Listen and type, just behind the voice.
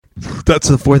That's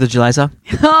the 4th of July song?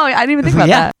 Oh, I didn't even think about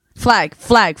Yeah. that. Flag,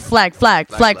 flag, flag, flag,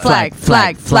 flag, flag,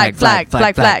 flag, flag, flag,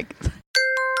 flag, flag.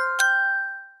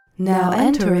 Now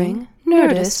entering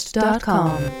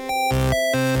Nerdist.com.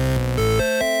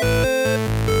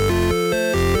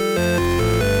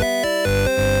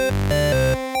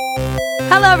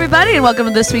 Hello, everybody, and welcome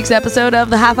to this week's episode of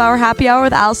the Half Hour Happy Hour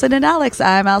with Allison and Alex.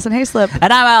 I'm Allison Hayslip.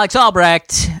 And I'm Alex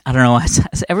Albrecht. I don't know why.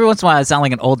 Every once in a while I sound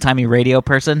like an old-timey radio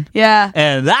person. Yeah.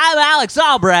 And I'm Alex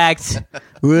Albrecht.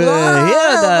 We're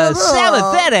here the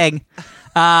 7th inning.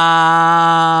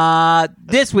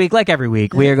 This week, like every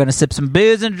week, we are going to sip some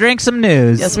booze and drink some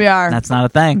news. Yes, we are. That's not a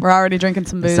thing. We're already drinking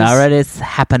some booze. It's already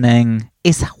happening.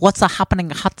 What's a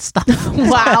happening hot stuff?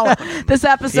 Wow. This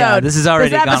episode. Yeah, this is already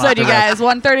This gone episode, off the you guys,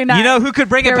 139. You know who could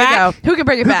bring Here it we back? go. Who can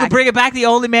bring it Who back? could bring it back? The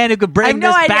only man who could I bring have no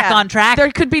this idea. back on track?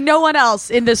 There could be no one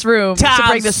else in this room to Tom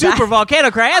bring this Super back.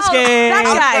 Volcano Kransky. Oh, that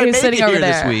guy I who's made sitting it over here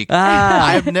there. this week.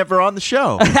 I'm never on the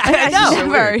show. I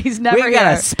know. He's never We got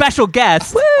here. a special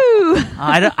guest. Woo!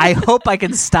 I hope I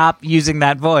can stop using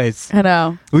that voice. I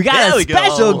know. We got There a we go.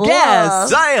 special guest.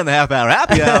 Zion, the half hour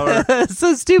happy hour.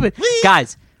 So stupid.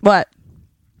 Guys, What?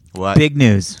 What? big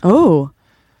news. Oh.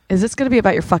 Is this going to be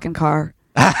about your fucking car?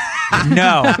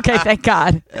 No. Okay, thank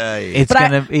God. It's But,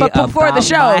 going to be but before about the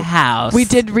show, my house. we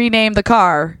did rename the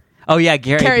car. Oh, yeah,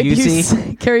 Gary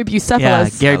Busey. Gary Bucephalus. Yeah,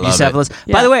 Gary I love Bucephalus.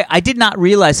 it. By Yeah. the way, I did not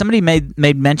realize somebody made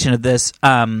mention of this.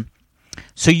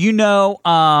 So you know,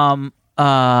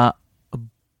 not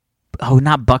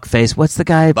Buckface. What's the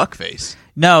guy? Buckface.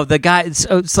 No, the guy.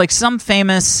 It's like some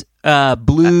famous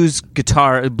blues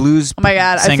blues. Oh my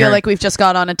God, I singer. feel like we've just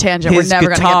got on a tangent we're His never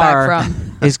going to get guitar back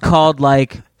from. is called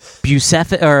like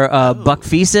Bucephalus or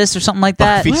Buckfeasis or something like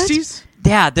that. Buckfeasties?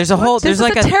 Yeah, there's a whole. This There's is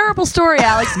like a terrible story,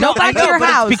 Alex. Go No, back I know, to your but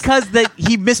house. It's because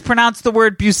he mispronounced the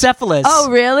word Bucephalus. Oh,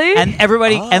 really? And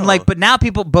everybody and but now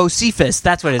people Bocephus.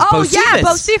 That's what it is. Oh, Bocephus. yeah,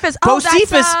 Bocephus. Oh, that's,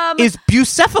 Bocephus is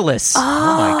Bucephalus.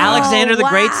 Oh, Alexander the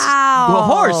Great's wow.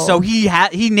 horse. So he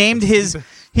named his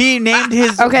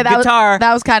okay, guitar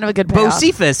that was kind of a good payoff.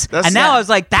 Bocephus. That's- And now yeah. I was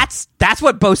like, that's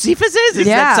what Bocephus is? Is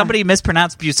Yeah. that somebody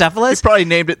mispronounced He Bucephalus? probably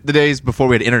named it the days before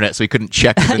we had internet, so he couldn't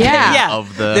check the Yeah. name Yeah.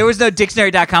 of the... There was no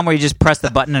dictionary.com where you just press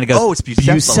the button and it goes, Oh, it's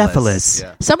Bucephalus.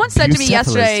 Yeah. Someone said to me Bucephalus.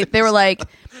 yesterday, they were like,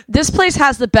 this place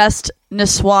has the best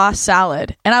Niçoise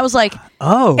salad. And I was like,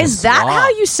 oh. is that how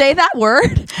you say that word?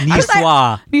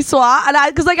 Niçoise. Niçoise.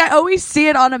 And because I always see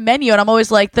it on a menu and I'm always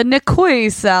like, the Nicoy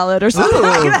salad or something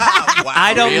like that. Wow,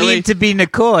 I don't really? mean to be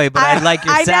Nicoy, but I like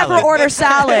your I salad. never order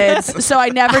salads, so I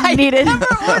never needed.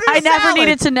 I never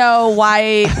needed to know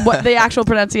what the actual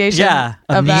pronunciation. Yeah,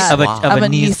 of that of a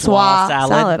Niçoise Niçoise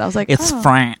salad. I was like, it's oh,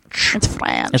 French. It's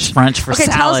French. It's French for okay,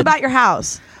 salad. tell us about your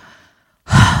house.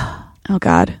 Oh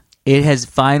God. It has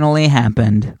finally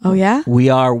happened. Oh yeah. We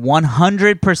are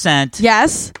 100%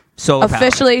 Yes. solar powered.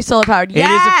 Officially solar powered. It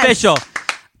Yes. is official.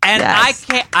 And Yes.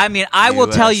 I can't. I mean, I will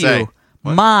tell USA. you.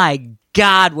 What? My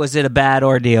God, was it a bad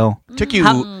ordeal? Took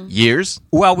you years?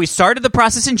 Well, we started the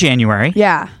process in January.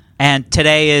 Yeah. And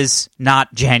today is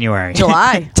not January.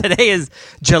 July. Today is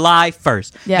July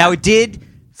 1st. Yeah. Now, it did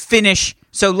finish.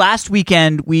 So last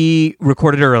weekend, we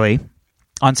recorded early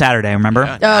on Saturday, remember?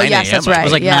 Yeah. Oh 9 yes, a.m., that's I right. It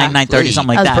was like yeah. 9:30,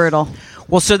 something like That that. was brutal.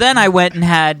 Well, so then I went and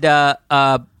had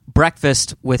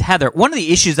breakfast with Heather. One of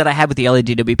the issues that I had with the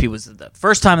LADWP was the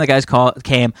first time the guys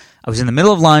came, I was in the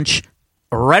middle of lunch,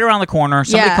 right around the corner.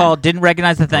 Somebody Yeah. called, didn't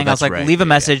recognize the thing. I was that's like, right. leave a Yeah,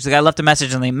 message. The guy left a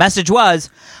message, and the message was,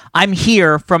 I'm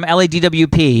here from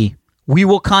LADWP. We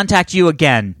will contact you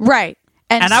again. Right.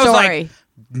 And And I was story. like,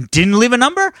 didn't leave a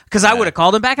number? Because I would have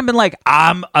called him back and been like,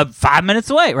 I'm 5 minutes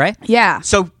away, right? yeah.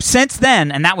 So since then,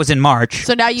 and that was in March.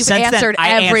 So now you've since then, answered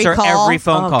I every answer call? every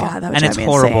phone Oh, call, God, that would and drive it's me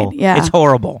horrible. insane. Yeah. It's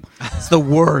horrible. It's the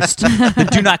worst. The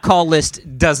do not call list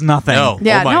does nothing. No.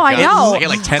 Yeah, Oh my no, I God. know. I get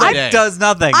like 10 a day. It does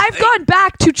nothing. I've gone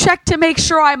back to check to make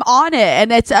sure I'm on it,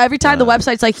 and it's every time the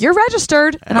website's like, "You're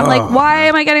registered," and I'm like, "Why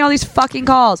am I getting all these fucking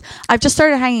calls?" I've just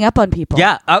started hanging up on people.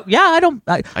 yeah, I don't.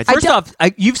 First off,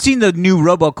 you've seen the new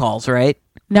robocalls, right?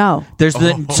 No. There's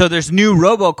there's new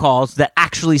robocalls that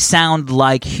actually sound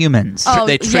like humans. Oh,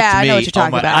 They tricked yeah, I know me. what you're talking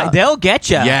Oh, my- about. They'll get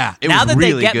you. Yeah, it now was that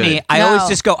really they get good. me, I No. always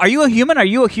just go, "Are you a human? Are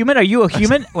you a human? Are you a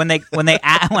human?" when as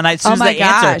soon Oh as my they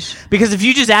answer, gosh. because if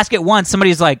you just ask it once,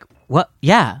 somebody's like, "What?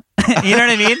 Yeah." You know what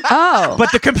I mean? Oh.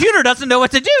 But the computer doesn't know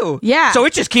what to do. Yeah. So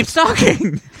it just keeps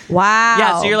talking. Wow.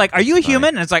 Yeah. So you're like, "Are you a human?"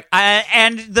 And it's like,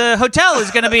 and the hotel is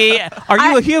going to be, "Are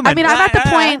you a human?" I mean, I'm at the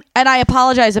point, and I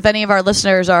apologize if any of our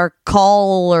listeners are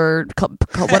call or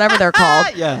whatever they're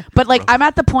called. Yeah. But like, I'm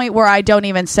at the point where I don't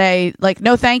even say like,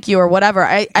 no, thank you or whatever.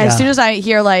 As soon as I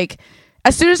hear like,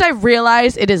 as soon as I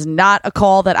realize it is not a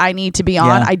call that I need to be on,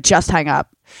 Yeah. I just hang up.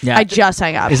 Yeah. I just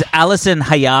hang up. Is Allison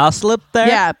Hayaslip there?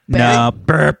 Yeah, No.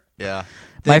 Burp. Yeah.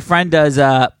 My friend does.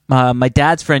 My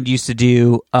dad's friend used to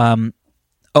do.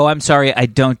 Oh, I'm sorry, I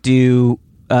don't do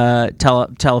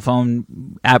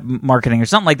telephone app marketing or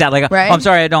something like that. Like, Right. oh, I'm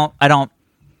sorry, I don't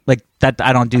like that.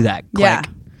 I don't do that. Click. Yeah.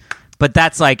 But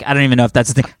that's like, I don't even know if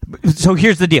that's the thing. So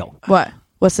here's the deal. What?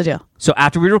 What's the deal? So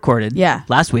after we recorded, Yeah.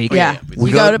 last week, Yeah.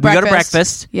 we You go to we go to breakfast.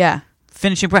 breakfast. Yeah.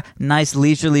 Finishing nice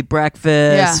leisurely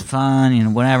breakfast, Yeah.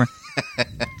 fun, whatever.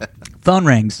 Phone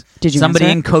rings. Did you Somebody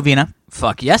answer in Covina.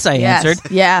 Fuck yes, I Yes.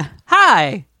 answered. Yeah.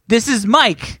 Hi, this is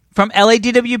Mike from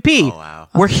LADWP. Oh, wow.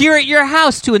 We're here at your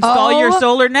house to install your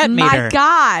solar net meter. My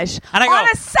gosh. And I go, on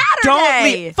a Saturday. Don't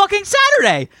leave. Fucking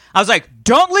Saturday. I was like,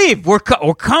 don't leave. We're coming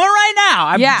right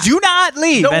now. Yeah. Do not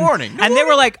leave. No and, warning. No and they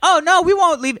were like, oh, no, we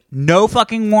won't leave. No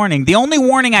fucking warning. The only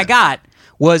warning I got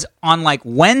was on like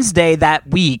Wednesday that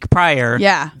week prior.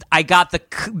 Yeah. I got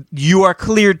you are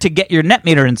cleared to get your net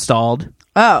meter installed.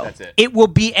 Oh. That's it. It will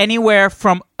be anywhere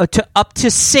from to up to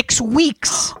 6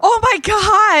 weeks. Oh my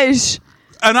gosh.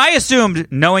 And I assumed,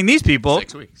 knowing these people,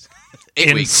 6 weeks. 8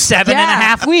 in weeks.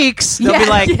 7.5 weeks, they'll be Yeah,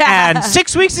 like, yeah. and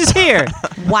 6 weeks is here.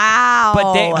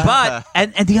 Wow.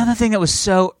 And the other thing that was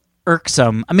so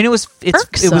irksome, I mean, it was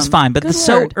Irksome. fine, but Good it's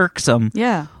so word. irksome.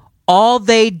 Yeah. All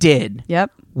they did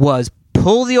Yep. was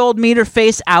pull the old meter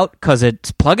face out because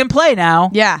it's plug and play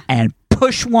now. Yeah. And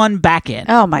push one back in.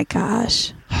 Oh my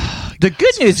gosh. The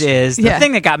good news is, the Yeah.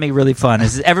 thing that got me really fun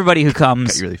is everybody who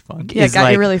comes. Got you really fun. Yeah, is got you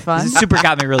like- really fun. Super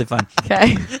got me really fun.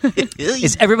 Okay.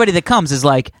 Is everybody that comes is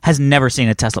like has never seen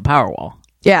a Tesla Powerwall.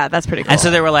 Yeah, that's pretty cool. And so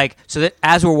they were like, so that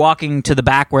as we're walking to the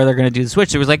back where they're going to do the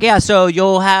switch, it was like, yeah, so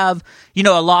you'll have, a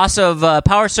loss of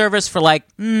power service for like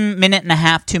minute and a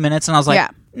half, 2 minutes. And I was like, Yeah.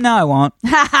 no, I won't.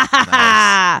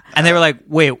 And they were like,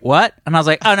 wait, what? And I was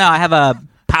like, oh, no, I have a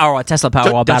Tesla Powerwall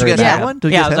Don't you battery. guys backup." have one?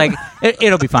 Don't you Yeah, I guys was have like,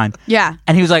 it'll be fine. Yeah.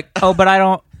 And he was like, oh, but I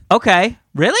don't. Okay,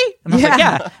 really? And I was like,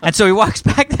 Yeah. yeah. And so he walks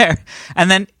back there,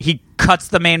 and then he cuts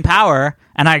the main power,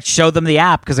 and I show them the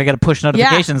app because I get a push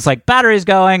notification. Yeah. It's like, battery's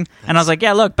going. And I was like,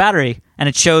 yeah, look, battery. And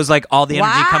it shows like all the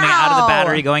energy coming out of the Wow.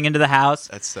 battery going into the house.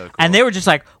 That's so cool. And they were just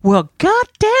like, well, god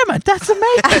damn it, that's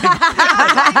amazing.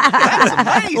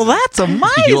 Well, that's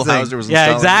amazing. Muehlhauser was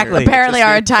Yeah, installing exactly. your Apparently,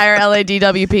 our electricity.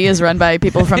 entire LADWP is run by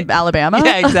people from Alabama.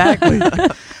 Yeah, exactly.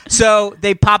 So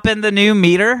they pop in the new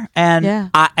meter, and Yeah.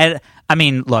 I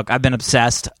mean, look, I've been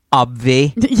obsessed,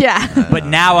 obvi. Yeah. But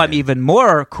now I'm even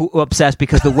more obsessed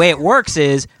because the way it works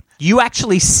is you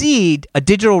actually see a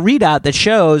digital readout that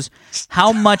shows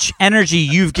how much energy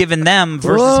you've given them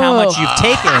versus how much you've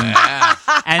taken.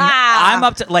 And I'm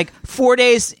up to like 4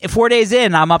 days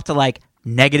in, I'm up to like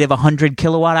negative 100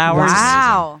 kilowatt hours.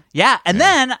 Wow. Yeah. And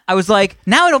then I was like,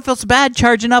 now I don't feel so bad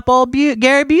charging up all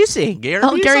Gary Busey.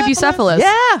 Oh, Gary Bucephalus.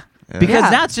 Yeah. Because Yeah.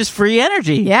 now it's just free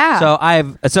energy. Yeah.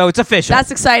 So it's official. That's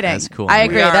exciting. That's cool. I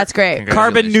agree. We are- That's great. Congrats.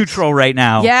 carbon neutral right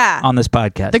now. Yeah. On this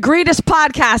podcast. The greatest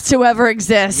podcast to ever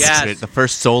exist. Yeah. The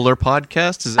first solar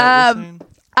podcast? Is that what you're saying?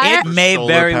 It may Solar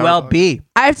very power well podcast. be.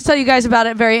 I have to tell you guys about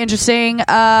a very interesting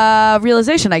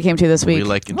realization I came to this week. We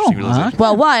like interesting Oh, realization.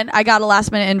 Well, one, I got a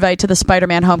last minute invite to the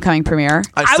Spider-Man Homecoming premiere.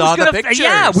 I saw the pictures.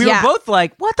 Yeah, we Yeah. were both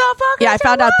like, what the fuck? Yeah, I is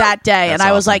found that? out that day, and That's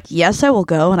I was awesome. like, yes, I will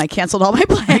go, and I canceled all my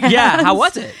plans. Yeah, how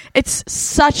was it? It's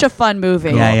such a fun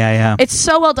movie. Yeah. It's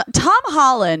so well done. Tom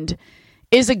Holland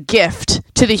is a gift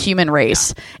to the human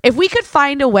race. If we could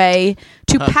find a way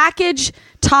to package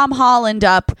Tom Holland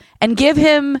up and give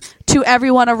him to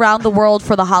everyone around the world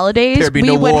for the holidays, There'd be we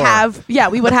no would war. have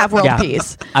world Yeah.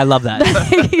 peace. I love that.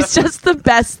 He's just the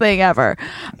best thing ever.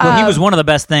 Well, he was one of the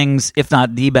best things, if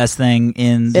not the best thing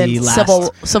in the In last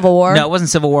Civil War. No, it wasn't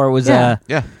Civil War. It was Yeah.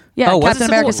 Yeah. Yeah, Oh, was Captain it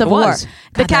America Civil Civil War? War. It was. The God,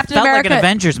 that Captain felt like America an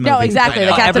Avengers No, movie. exactly. I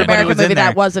The know. Captain Everybody America was in movie that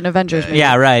there. was an Avengers movie.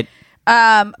 Yeah, right.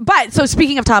 But so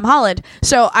speaking of Tom Holland,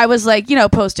 so I was like,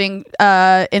 posting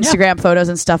Instagram photos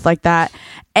and stuff like that.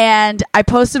 And I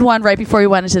posted one right before we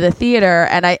went into the theater.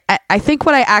 And I think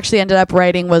what I actually ended up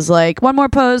writing was like, one more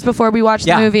pose before we watch the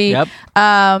Yeah, movie. yep.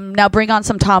 Now bring on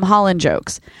some Tom Holland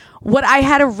jokes. What I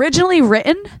had originally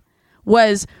written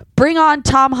was bring on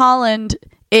Tom Holland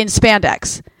in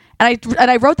spandex. And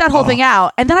I wrote that whole thing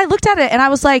out. And then I looked at it and I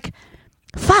was like,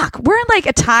 fuck, we're in like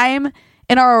a time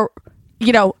in our,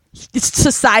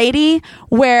 society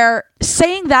where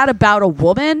saying that about a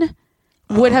woman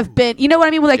would have been, you know what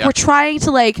I mean? Like Yeah. we're trying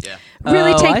to like Yeah.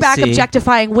 really Oh, take I back see.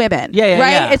 objectifying women. Yeah,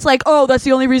 right? yeah. It's like, oh, that's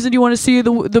the only reason you want to see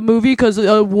the movie because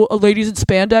a lady's in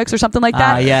spandex or something like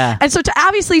that. Yeah. And so to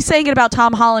obviously saying it about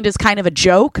Tom Holland is kind of a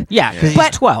joke. Yeah, because But-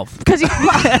 he's 12. Because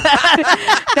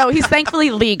no, he's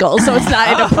thankfully legal, so it's not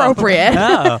inappropriate.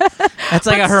 Oh. That's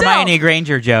like But a still- Hermione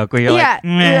Granger joke where you're yeah, like,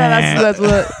 meh. yeah, that's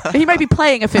what he might be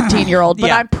playing a 15-year-old, but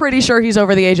Yeah. I'm pretty sure he's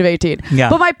over the age of 18. Yeah.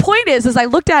 But my point is I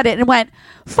looked at it and went,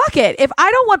 fuck it. If I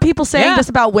don't want people saying Yeah. this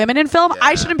about women in film,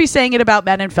 I shouldn't be saying it about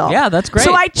men in film. Yeah, that's great.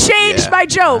 So I changed my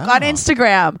joke on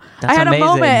Instagram. That's I had amazing. a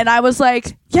moment and I was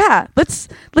like, yeah, let's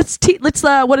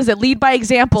what is it? Lead by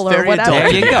example or Very whatever. There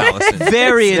you go. Allison.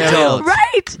 Very adult.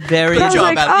 Right. Very But I was job,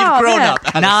 like, Allison. You've oh, grown man.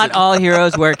 up. Not all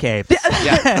heroes wear capes.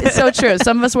 It's so true.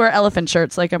 Some of us wear elephant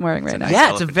shirts like I'm wearing right now. Yeah,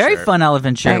 it's a elephant very shirt. fun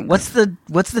elephant shirt. Thanks.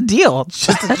 What's the deal? It's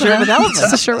just a shirt with It's a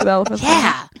elephants. shirt with elephants.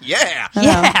 Yeah, Yeah.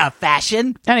 yeah,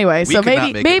 fashion. Anyway, so could not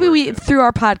maybe make it maybe work, we yeah. through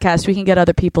our podcast we can get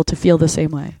other people to feel the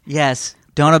same way. Yes,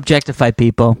 don't objectify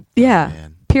people. Yeah.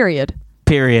 Man. Period.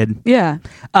 Period. Yeah.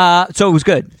 So it was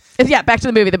good. Yeah. Back to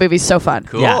the movie. The movie's so fun.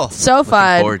 Cool. Yeah. So Looking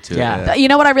fun. forward to Yeah. it. You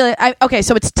know what okay,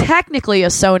 so it's technically a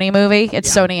Sony movie. It's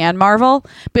Sony and Marvel,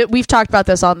 but we've talked about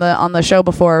this on the show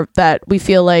before that we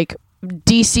feel like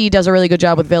DC does a really good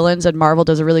job with villains and Marvel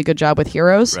does a really good job with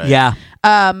heroes. Right. Yeah.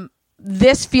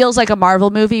 This feels like a Marvel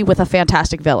movie with a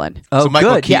fantastic villain. Oh, So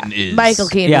Michael good. Keaton yeah, is Michael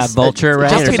Keaton. Yeah, is, Vulture, right,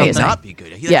 just or How could he amazing. not be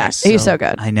good? He Yeah, is he's so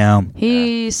good. I know.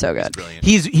 He's so good. brilliant.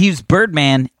 He's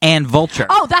Birdman and Vulture.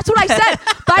 Oh, that's what I said.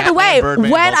 By the Batman, way, Birdman,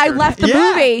 when I Vulture. left the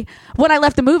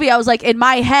Yeah. movie, I was like, in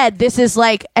my head, this is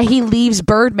like he leaves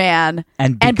Birdman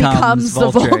and becomes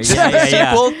the Vulture. Vulture. Yeah, yeah,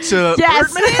 yeah. Sequel to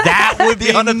Yes. Birdman? That would be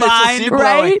The unofficial mind sequel.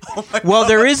 blowing. Right? Well,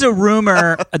 there is a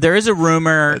rumor. There is a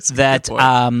rumor That's a good that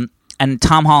point. and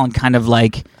Tom Holland kind of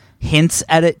like hints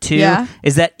at it too. Yeah.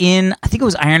 Is that in? I think it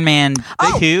was Iron Man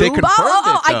 2. they confirmed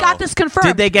I it, got though. this confirmed.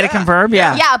 Did they get it confirmed?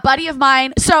 Yeah. Yeah, a buddy of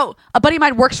mine. So a buddy of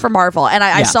mine works for Marvel, and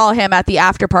I Yeah. saw him at the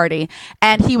after party,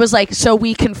 and he was like, "So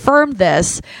we confirmed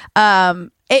this."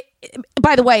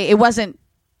 By the way, it wasn't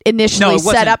initially No, it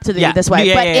wasn't. set up to be Yeah. this way,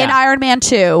 Yeah, but yeah, in yeah. Iron Man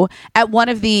 2, at one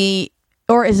of the,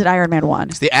 or is it Iron Man 1?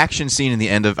 It's the action scene in the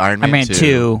end of Iron Man, Iron Man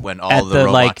 2 when all at the the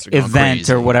robots like are going event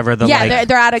crazy. or whatever. The Yeah, like,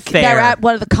 they're at fair. they're at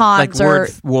one of the cons like or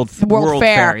World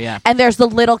Fair. Yeah. And there's the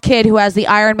little kid who has the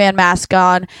Iron Man mask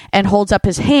on and holds up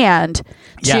his hand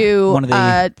Yeah, to one of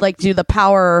the- like do the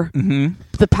power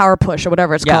the power push or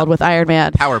whatever it's Yeah. called with Iron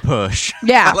Man. Power push.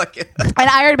 Yeah. I like it. And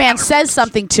Iron Man says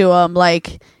something to him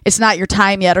like it's not your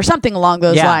time yet or something along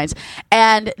those Yeah. lines.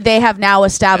 And they have now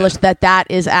established that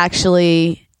is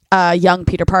actually young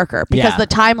Peter Parker because Yeah. the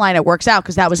timeline it works out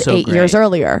because that was So 8 years great.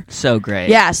 earlier. So great.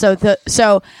 Yeah,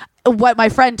 so what my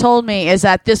friend told me is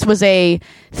that this was a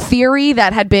theory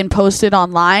that had been posted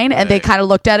online and they kind of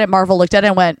looked at it, Marvel looked at it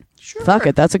and went, fuck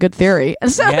it, that's a good theory. And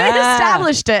so they Yeah.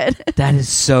 established it. That is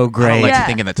so I great. don't like Yeah.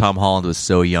 thinking that Tom Holland was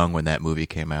so young when that movie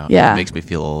came out. Yeah. It makes me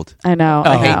feel old. I know. Oh.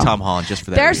 I I hate know. Tom Holland just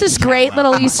for that. There's this reason. great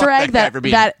little Easter egg That guy for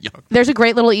being that young. there's a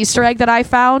great little Easter egg that I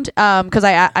found because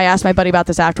I asked my buddy about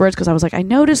this afterwards because I was like, I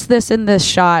noticed this in this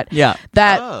shot. Yeah.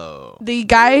 That Oh.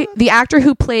 the actor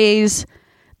who plays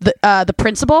the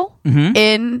principal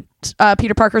in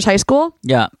Peter Parker's high school.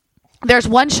 Yeah. There's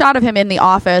one shot of him in the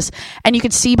office, and you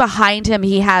can see behind him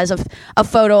he has a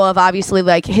photo of obviously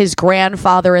like his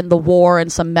grandfather in the war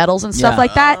and some medals and stuff Yeah.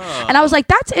 like that. And I was like,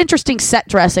 that's interesting set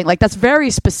dressing. Like that's very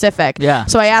specific. Yeah.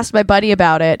 So I asked my buddy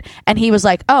about it, and he was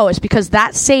like, oh, it's because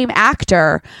that same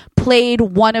actor played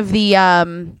one of the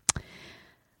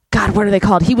God, what are they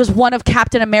called? He was one of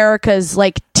Captain America's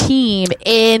like team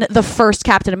in the first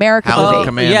Captain America Howling movie.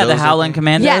 Commandos, yeah, the I Howling think.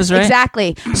 Commandos, Yes, right?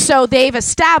 exactly. So they've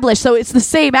established, so it's the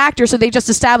same actor, so they just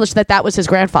established that was his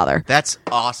grandfather. That's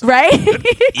awesome. Right?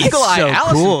 Eagle Eye so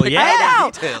Allison cool, picked yeah. out I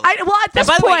know. that detail. Well, at And this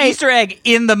by the point, way, Easter egg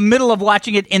in the middle of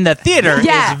watching it in the theater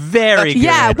Yeah. is very good.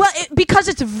 yeah, well, because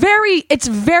it's very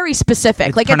specific.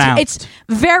 It's like pronounced. it's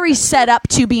very set up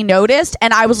to be noticed.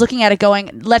 And I was looking at it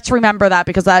going, let's remember that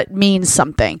because that means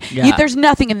something. Yeah. There's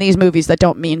nothing in these movies that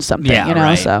don't mean something. Yeah, you know.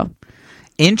 right. So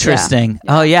Interesting.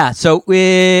 Oh, yeah. So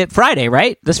Friday,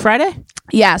 right? This Friday?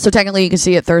 yeah, so technically you can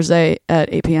see it Thursday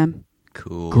at 8 p.m.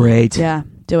 Cool. Great. Yeah,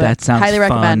 do it. That sounds highly fun.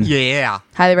 recommend. Yeah.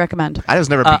 Highly recommend. I was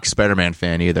never a big Spider-Man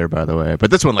fan either, by the way. But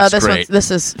this one looks great.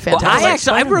 This is Well,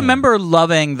 fantastic. I remember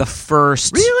loving the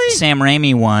first Really? Sam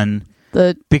Raimi one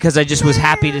the because I just was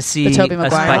happy to see The Tobey a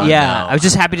Maguire one? yeah, No. I was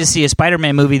just happy to see a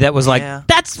Spider-Man movie that was like Yeah.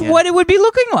 that's what it would be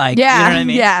looking like. Yeah, you know what I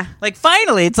mean? yeah. Like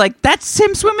finally, it's like that's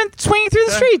him swinging through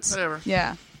the streets. Whatever.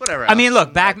 yeah. Whatever. I mean,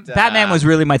 look, Batman was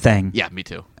really my thing. Yeah, me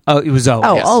too. Oh, it was Oh,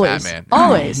 Yes, always, Batman.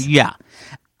 always. Yeah.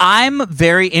 I'm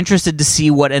very interested to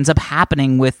see what ends up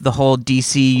happening with the whole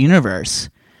DC universe.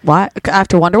 Why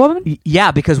after Wonder Woman?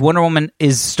 Yeah, because Wonder Woman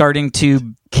is starting to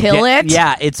Kill it?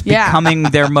 Yeah, it's Yeah. becoming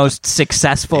their most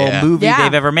successful Yeah. movie Yeah.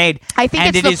 they've ever made. I think And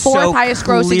it's it the is so fourth highest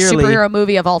grossing clearly- superhero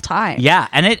movie of all time. Yeah,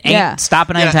 and it ain't Yeah.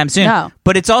 stopping Yeah. anytime soon. No.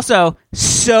 But it's also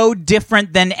so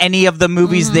different than any of the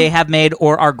movies they have made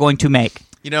or are going to make.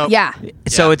 Yeah.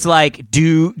 So it's like,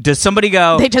 does somebody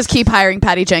go? They just keep hiring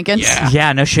Patty Jenkins.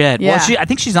 Yeah, no shit. Yeah. Well, I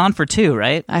think she's on for 2,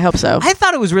 right? I hope so. I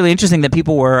thought it was really interesting that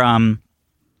people were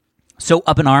so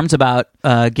up in arms about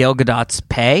Gal Gadot's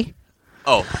pay.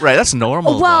 Oh, right. That's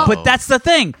normal. Well- though. But that's the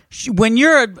thing. When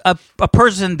you're a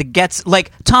person that gets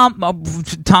like Tom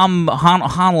Holland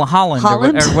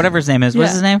or whatever his name is. What's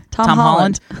Yeah. his name? Tom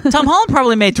Holland. Tom Holland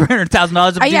probably made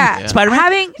 $300,000 of yeah. Spider-Man.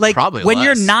 Having- like Probably when less.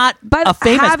 you're not But a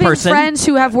famous having person. friends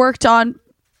who have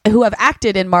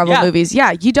acted in Marvel Yeah. movies,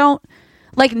 you don't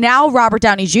like now Robert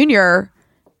Downey Jr.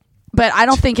 But I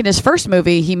don't think in his first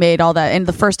movie he made all that. In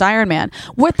the first Iron Man,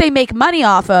 what they make money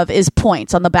off of is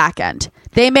points on the back end.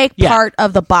 They make part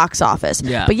of the box office.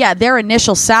 Yeah. But their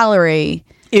initial salary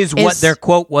is what their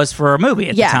quote was for a movie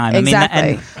at the time. Exactly. I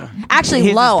mean, actually, his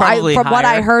is low. probably From what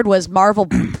I higher. heard was Marvel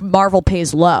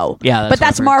pays low. Yeah, that's but what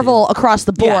that's I've heard, Marvel across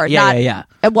the Yeah, board. yeah, not, yeah.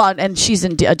 Well, and she's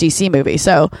in a DC movie,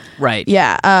 so Right.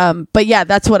 Yeah. But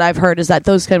that's what I've heard is that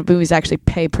those kind of movies actually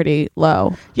pay pretty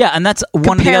low yeah, and that's one of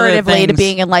the other comparatively things to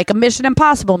being in like a Mission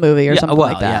Impossible movie or something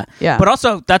like that. Yeah. But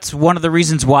also, that's one of the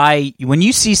reasons why when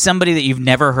you see somebody that you've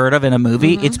never heard of in a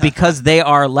movie, it's because they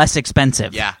are less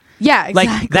expensive. Yeah. yeah, exactly.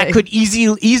 Like that could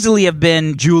easily have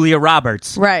been Julia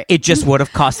Roberts. Right. It just would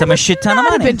have cost them a shit ton of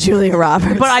Not have money. been Julia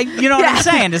Roberts. But you know what I'm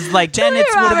saying? Is like then Julia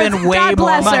it would have been Roberts, way God more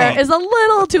bless money. her, is a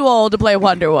little too old to play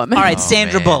Wonder Woman. All right,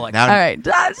 Sandra man. Bullock. Now- All right.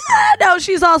 No,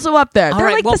 she's also up there. All They're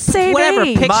right, like well, the same whatever.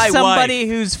 age. Pick My somebody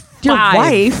who's Your 5.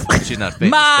 wife. She's not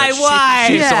famous. My but wife.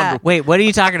 She's Yeah. Wonder- Wait, what are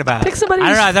you talking about? Pick somebody I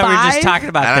don't know. I who's thought we were just 5. talking I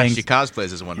about don't know, things. she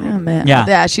cosplays as Wonder Oh, Woman. man.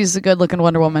 Yeah. She's a good looking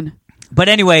Wonder Woman. But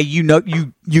anyway, you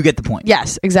get the point.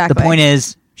 Yes, exactly. The point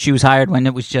is, she was hired when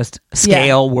it was just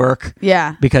scale work.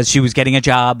 Yeah. Because she was getting a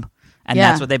job, and Yeah.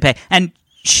 that's what they pay. And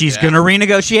she's going to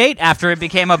renegotiate after it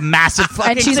became a massive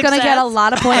fucking And she's success. gonna get a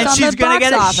lot of points and on she's the gonna box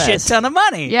get a office. shit ton of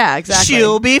money. Yeah, exactly.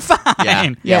 She'll be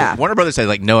fine. Yeah. Warner Brothers had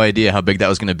like no idea how big that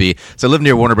was going to be. So I live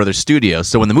near Warner Brothers Studios.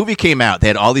 So when the movie came out, they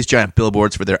had all these giant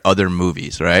billboards for their other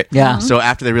movies, right? Yeah. So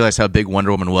after they realized how big Wonder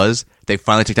Woman was, they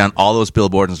finally took down all those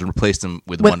billboards and replaced them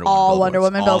with Wonder Woman all billboards. Wonder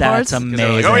Woman All of them. billboards? That's 'Cause they're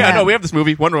amazing. like, oh yeah, Yeah. no, we have this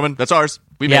movie, Wonder Woman. That's ours.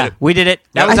 We made Yeah, it. we did it.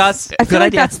 That was us. I feel Good like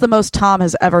idea. that's the most Tom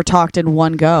has ever talked in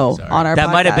one go on our That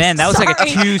podcast. might have been. That was like a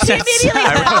Sorry. 2 cents.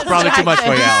 I probably too much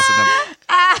for you,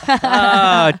 Allison.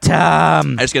 Oh,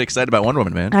 Tom. I just get excited about Wonder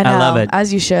Woman, man. I know. love it.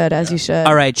 As you should. As you should.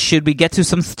 All right, should we get to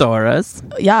some stories?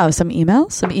 Yeah, some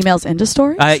emails. Some emails into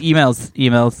stories. Emails.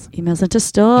 Emails into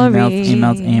stories.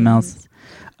 Emails.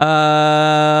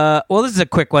 Well, this is a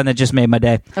quick one that just made my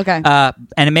day. Okay.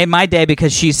 And it made my day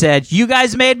because she said, "You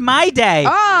guys made my day."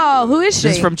 Oh, who is she?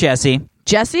 This is from Jessie.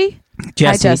 Jessie. Hi,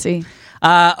 Jessie. Jessie.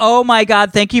 Oh my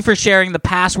God! Thank you for sharing the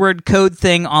password code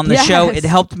thing on the Yes. show. It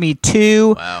helped me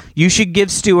too. Wow. You should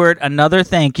give Stuart another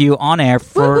thank you on air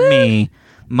for Woo-hoo. me,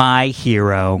 my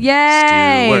hero.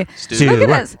 Yay! Stuart. Look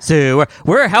at us. Stuart.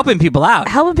 We're helping people out.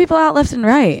 Helping people out left and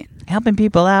right. Helping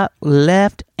people out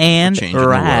left and Changing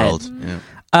right. the world.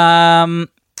 Yeah.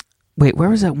 Wait, where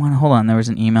was that one? Hold on, there was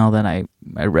an email that I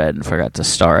read and forgot to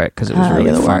star it because it was really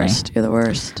You're the funny. worst. You're the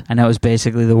worst. I know it was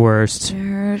basically the worst.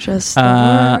 You're just the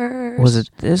worst. Was it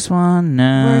this one?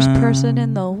 No. Worst person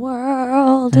in the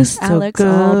world It's is so Alex good.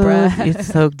 Albrecht. It's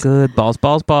so good. Balls.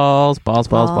 I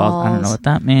don't know what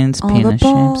that means. All the Penis-shaped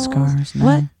balls. scars.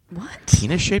 No. What?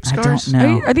 Penis-shaped I scars? don't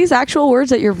know. Are these actual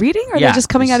words that you're reading, or are Yeah. they just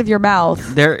coming out of your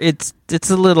mouth? It's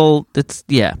a little. It's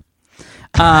yeah.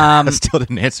 I still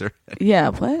didn't answer. Yeah.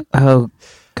 What? Oh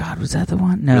God, was that the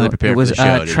one? No, Really prepared it was for the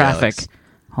show, did you, traffic. Alex?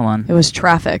 Hold on. It was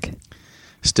traffic.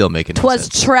 Still making no Twas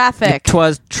sense. traffic.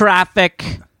 Twas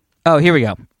traffic. Oh, here we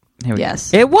go.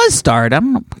 Yes. It was starred.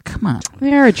 Come on.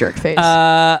 You're a jerk face.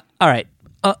 All right.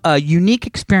 A unique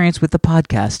experience with the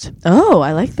podcast. Oh,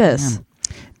 I like this.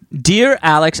 Dear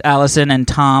Alex, Allison, and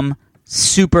Tom,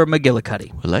 Super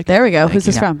McGillicuddy. We like There we go. Thank Who's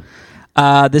you. this from?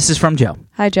 This is from Joe.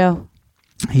 Hi, Joe.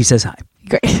 He says hi.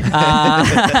 Great.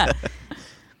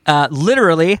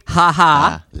 Literally,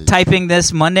 typing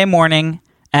this Monday morning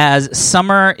as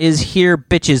Summer is Here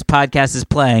Bitches podcast is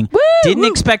playing. Woo, Didn't woo.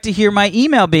 expect to hear my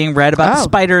email being read about the Oh.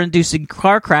 spider-inducing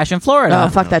car crash in Florida. Oh,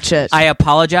 fuck that shit. I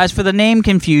apologize for the name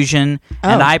confusion,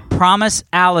 and Oh. I promise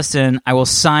Allison I will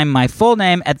sign my full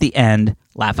name at the end.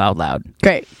 Laugh out loud.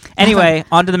 Great. Anyway,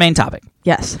 on to the main topic.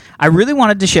 Yes. I really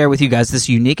wanted to share with you guys this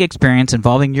unique experience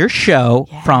involving your show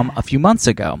from a few months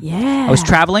ago. Yeah. I was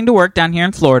traveling to work down here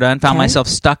in Florida and found Okay. myself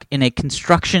stuck in a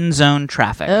construction zone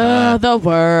traffic. Oh, the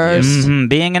worst.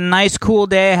 Being a nice, cool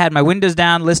day, I had my windows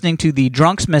down listening to the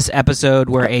Drunksmith episode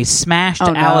where a smashed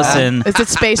Oh, no. Allison Is it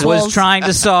Space was Wolves? trying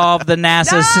to solve the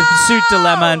NASA suit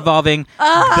dilemma involving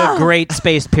the Great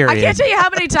Space Period. I can't tell you how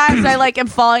many times I am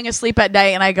falling asleep at night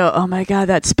and I go, oh my God,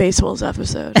 that Space Wolves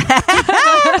episode.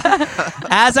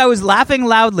 As I was laughing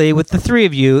loudly with the three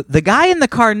of you, the guy in the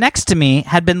car next to me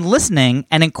had been listening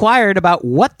and inquired about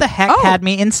what the heck had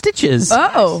me in stitches.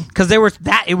 Oh. Because it was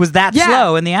that Yeah.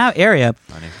 slow in the area.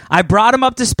 I brought him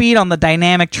up to speed on the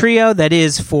dynamic trio that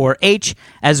is for H,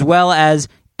 as well as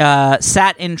and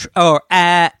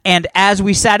as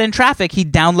we sat in traffic, he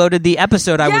downloaded the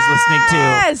episode I was listening to.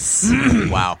 Yes.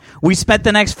 Wow. We spent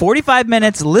the next 45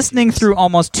 minutes listening through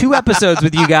almost 2 episodes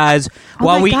with you guys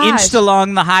while my we gosh. inched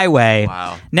along the highway.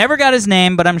 Wow. Never got his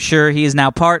name, but I'm sure he is now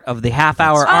part of the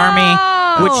half-hour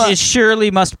army, which is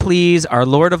surely must please our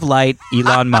Lord of Light,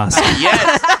 Elon Musk.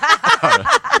 Yes.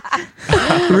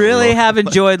 Really have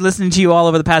enjoyed listening to you all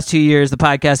over the past 2 years. The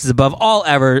podcast is above all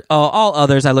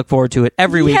others. I look forward to it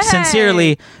every week. Yay.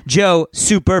 Sincerely, Joe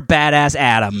Super Badass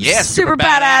Adams. Yes. Super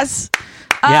badass.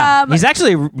 Yeah, he's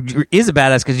actually is a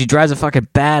badass because he drives a fucking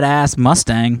badass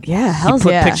Mustang. Yeah, he hells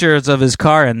put yeah. pictures of his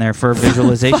car in there for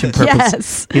visualization purpose.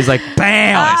 yes. He's like,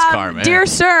 bam! Nice car, man. Dear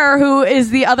sir, who is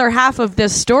the other half of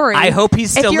this story? I hope he's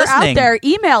still if you're listening. out there,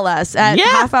 email us at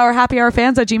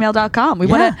halfhourhappyhourfans@gmail.com. We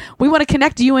want to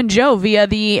connect you and Joe via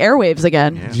the airwaves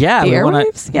again. Yeah, the we wanna-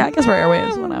 airwaves. Yeah, I guess we're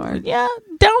airwaves. Whatever. Yeah,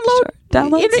 download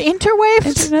Downloads? interwaves.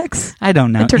 Internets. I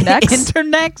don't know. Internex?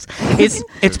 Internex.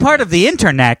 It's part of the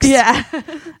Internex. Yeah,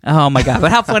 Oh my god!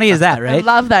 But how funny is that, I right?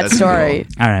 love that That's story.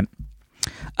 All right.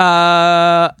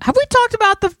 Have we talked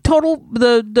about the total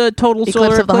Eclipse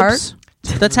solar of the heart? eclipse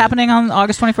that's happening on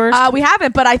August 21st? We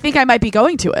haven't, but I think I might be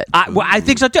going to it. I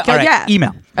think so too. All right, yeah.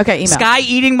 email. Okay, email. Sky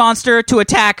eating monster to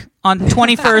attack on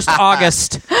 21st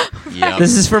August. Yep.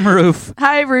 This is from Roof.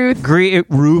 Hi, Ruth.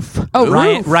 Roof. Oh,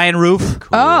 Ryan, Roof. Ryan Roof.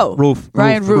 Oh, Roof.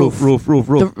 Ryan Roof. Roof.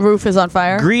 The roof is on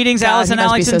fire. Greetings, God, Allison, he must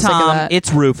Alex, be and so sick of Tom. that.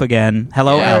 It's Roof again.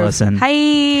 Hello, Yeah. Allison.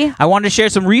 Hi. I wanted to share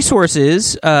some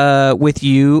resources with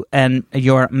you and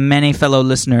your many fellow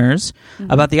listeners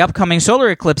about the upcoming solar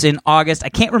eclipse in August. I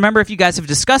can't remember if you guys have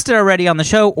discussed it already on the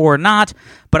show or not,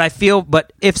 but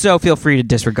if so, feel free to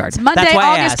disregard. Monday, That's why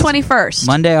I August asked. 21st.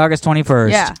 Monday, August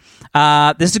 21st. Yeah.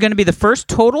 This is going to be the first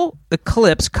total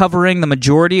eclipse covering the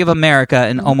majority of America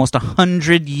in almost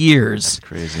 100 years.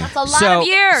 Crazy. That's a lot So, of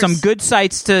years. some good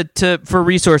sites for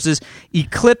resources.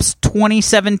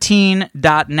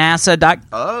 Eclipse2017.nasa.gov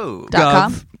Oh.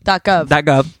 .com?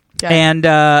 .gov. Okay. and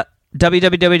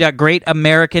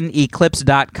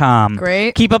www.greatamericaneclipse.com.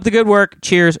 Great. Keep up the good work.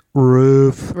 Cheers,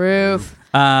 Roof. Roof.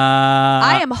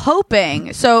 I I am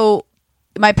hoping. So,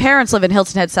 my parents live in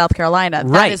Hilton Head, South Carolina.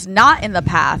 Right. That is not in the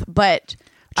path, but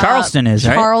Charleston is,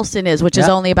 right? Charleston is, which is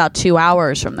Yeah. only about 2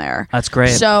 hours from there. That's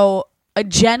great. So,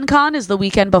 Gen Con is the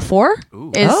weekend before.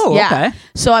 Oh, okay.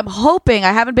 So I'm hoping,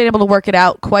 I haven't been able to work it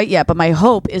out quite yet, but my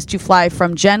hope is to fly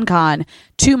from Gen Con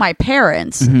to my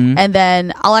parents, Mm-hmm. and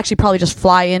then I'll actually probably just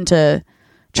fly into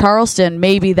Charleston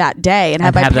maybe that day and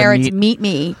have And my have them parents meet- meet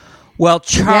me. Well,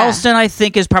 Charleston, I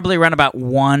think, is probably around about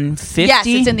 1:50. Yes,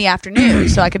 it's in the afternoon,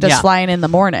 so I could just Yeah. fly in the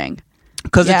morning.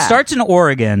 because it yeah. starts in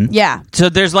Oregon. Yeah. So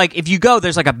there's if you go,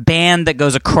 there's a band that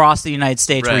goes across the United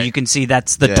States where Right. you can see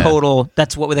that's the Yeah. total.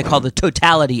 That's what they call the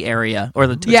totality area or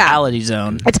the totality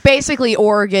zone. It's basically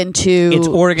Oregon to It's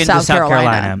Oregon South to South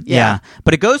Carolina. Yeah.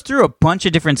 But it goes through a bunch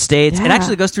of different states. It Yeah.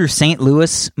 actually goes through St.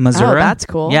 Louis, Missouri. Oh, that's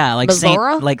cool. Yeah,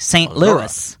 Missouri? St.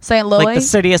 Louis. St. Louis. Like the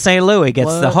city of St. Louis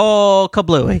gets the whole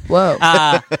kablooey. Whoa.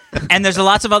 And there's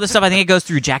lots of other stuff. I think it goes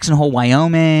through Jackson Hole,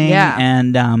 Wyoming. Yeah.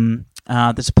 And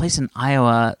there's a place in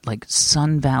Iowa, like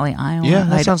Sun Valley, Iowa. Yeah,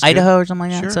 that sounds good. Idaho or something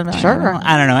like that. Sure. Sun Valley, Sure.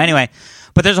 I don't know. Anyway,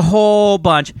 but there's a whole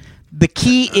bunch. The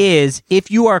key is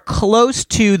if you are close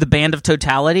to the band of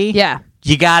totality, Yeah.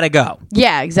 you got to go.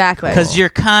 Yeah, exactly. Because you're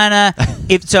kind of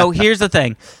so here's the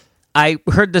thing. I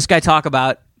heard this guy talk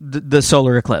about the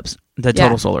solar eclipse, the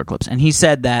total Yeah. solar eclipse, and he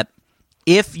said that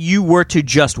if you were to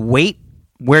just wait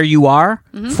where you are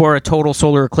for a total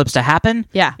solar eclipse to happen,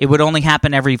 Yeah. it would only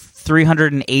happen every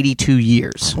 382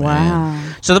 years. Wow.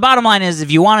 So the bottom line is,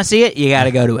 if you want to see it, you got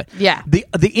to go to it. Yeah. The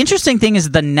interesting thing is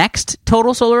the next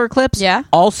total solar eclipse Yeah.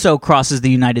 also crosses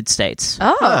the United States.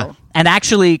 Oh. And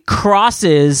actually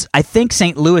crosses, I think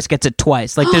St. Louis gets it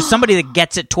twice. Like there's somebody that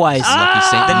gets it twice. Lucky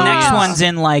St. The Louis. next one's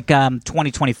in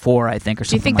 2024, I think, or Do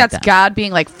something you think like that's that. God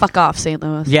being like, fuck off, St.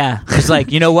 Louis? Yeah. It's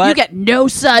like, you know what? You get no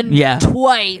sun Yeah.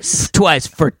 twice. twice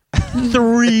for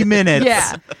 3 minutes.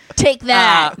 Yeah. Take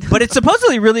that. But it's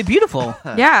supposedly really beautiful.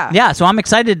 Yeah. Yeah, so I'm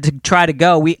excited to try to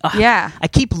go. Yeah. I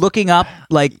keep looking up,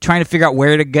 like trying to figure out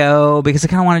where to go because I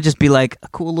kind of want to just be like a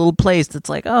cool little place that's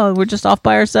like, oh, we're just off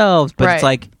by ourselves. But it's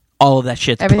Right. like all of that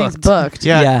shit's Everything's booked.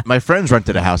 Yeah, Yeah. my friends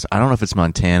rented a house. I don't know if it's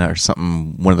Montana or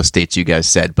something, one of the states you guys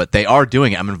said, but they are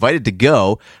doing it. I'm invited to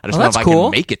go. I just Well, don't know if that's I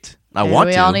cool. can make it. I Maybe want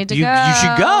we to. all need to You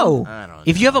should go. I don't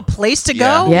If you have a place to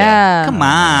Yeah. go, Yeah. come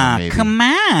on, Maybe. come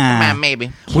on.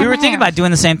 maybe. We were thinking about doing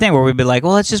the same thing where we'd be like,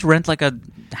 well, let's just rent like a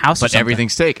house or But something.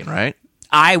 everything's taken, right?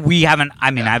 We haven't.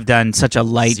 I mean, I've done such a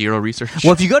light. Zero research.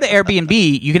 Well, if you go to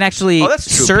Airbnb, you can actually Oh, that's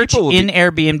true. search People will in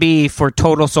Airbnb for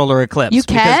total solar eclipse. You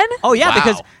Because- can? oh yeah, Wow.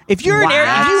 because if you're if you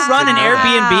run an Wow.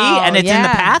 Airbnb and it's in the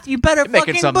Yeah. path, you better You're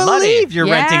making fucking some believe money. you're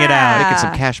Yeah. renting it out. Making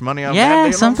some cash money on that. Yeah,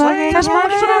 you know some what I'm fucking saying?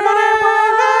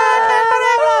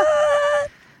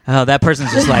 Oh, that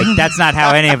person's just like, that's not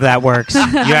how any of that works.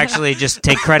 You actually just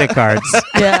take credit cards.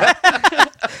 Yeah.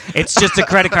 It's just a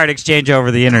credit card exchange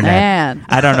over the internet. Man.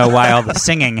 I don't know why all the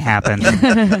singing happened.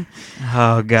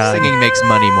 Oh god. Singing makes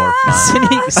money more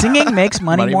fun. Singing makes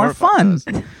money more fun.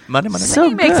 Money. So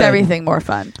It makes good. everything more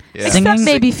fun. Yeah. Except Singing-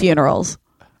 maybe funerals.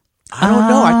 I don't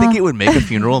know. I think it would make a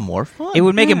funeral more fun. It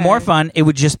would make it more fun. It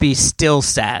would just be still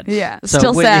sad. Yeah, So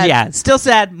still it- sad. Yeah, still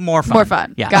sad, more fun. More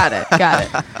fun. Yeah. Got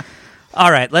it. All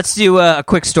right, let's do a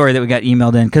quick story that we got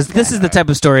emailed in because this is the type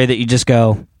of story that you just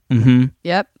go, mm-hmm.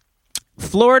 Yep.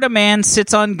 Florida man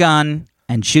sits on gun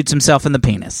and shoots himself in the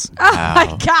penis. Oh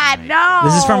my God, no.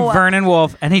 This is from Vernon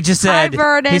Wolf, and he just Hi, said,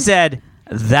 Vernon. he said,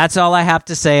 that's all I have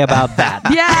to say about that.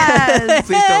 Yes.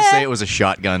 Please don't say it was a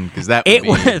shotgun because that would It be.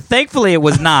 was, thankfully, it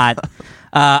was not.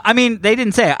 I mean, they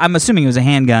didn't say it. I'm assuming it was a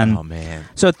handgun. Oh man.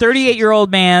 So a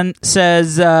 38-year-old man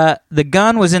says the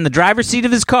gun was in the driver's seat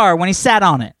of his car when he sat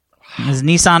on it. His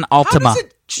Nissan Altima.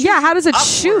 Yeah, how does it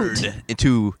shoot?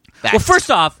 Into that? Well,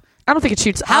 first off, I don't think it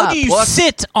shoots how up. do you Well,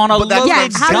 sit on a but that's-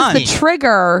 loaded Yeah, how gun? does the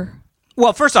trigger...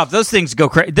 Well, first off, those things go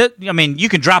crazy. I mean, you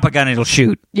can drop a gun, it'll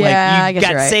shoot. Yeah, like, I you guess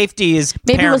got you're right. safety is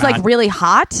Maybe it was like paramount. really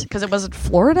hot because it wasn't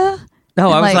Florida? No,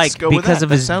 and, I was like- like go with because that. of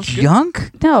That his sounds good.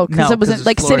 junk. No, because No, it wasn't 'cause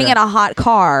like it's sitting in Florida. a hot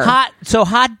car. Hot. So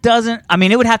hot doesn't. I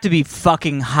mean, it would have to be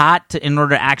fucking hot in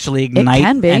order to actually ignite.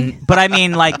 can be. But I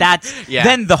mean, like that's Yeah.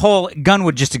 then the whole gun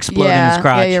would just explode in Yeah, his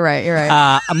crotch. yeah, you're right, you're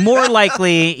right. More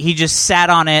likely, he just sat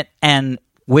on it and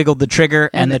wiggled the trigger,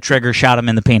 and the trigger shot him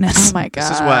in the penis. Oh my God.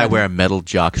 This is why I wear a metal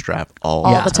jockstrap all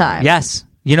All the time. Yes.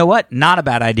 You know what? Not a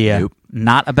bad idea. Nope.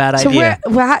 Not a bad So idea.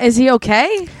 is he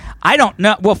okay? I don't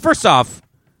know. Well, first off,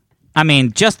 I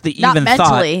mean, just the Not even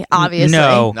mentally, thought. obviously.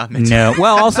 No, Not mentally. no.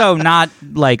 Well, also not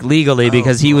like legally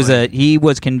because he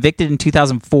was convicted in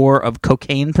 2004 of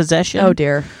cocaine possession. Oh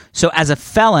dear. So as a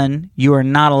felon, you are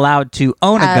not allowed to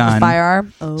own a Have gun. a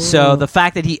firearm. Oh. So the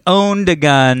fact that he owned a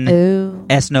gun, Ooh.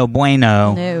 es no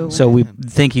bueno. No. So we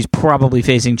think he's probably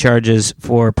facing charges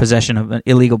for possession of an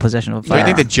illegal possession of a So I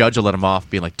firearm. think the judge will let him off,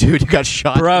 being like, "Dude, you got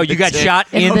shot, Bro, in the you got dick." shot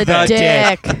in the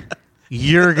dick.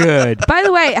 You're good. By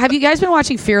the way, have you guys been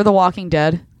watching Fear the Walking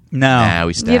Dead? No. Nah,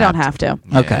 we stabbed. You don't have to.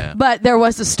 Okay. Yeah. But there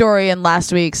was a story in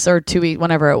last week's or 2 weeks,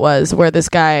 whenever it was, where this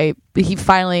guy he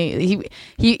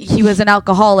was an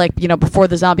alcoholic, before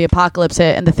the zombie apocalypse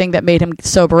hit, and the thing that made him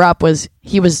sober up was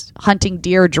he was hunting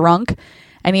deer drunk,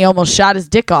 and he almost shot his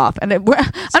dick off. And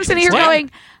I'm sitting here What?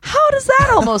 going, how does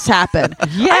that almost happen?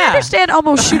 Yeah. I understand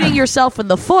almost shooting yourself in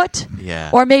the foot,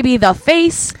 Yeah. or maybe the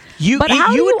face. But how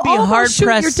you do would be almost hard shoot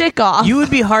pressed. your dick off? You would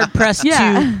be hard pressed Yeah.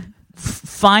 to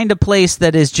find a place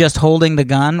that is just holding the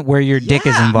gun where your dick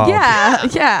is involved.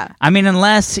 yeah. I mean,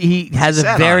 unless he has a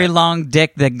Sat on very it. long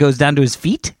dick that goes down to his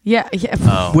feet, Yeah.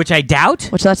 Oh. which I doubt.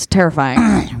 Which that's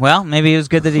terrifying. Well, maybe it was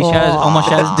good that he almost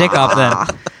shot his dick off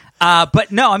then.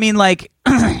 But no, I mean, like,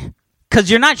 because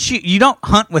you don't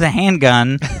hunt with a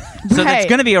handgun, so Right. it's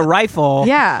going to be a rifle.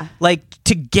 Yeah. Like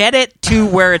to get it to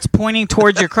where it's pointing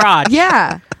towards your crotch.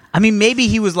 Yeah. I mean, maybe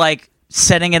he was like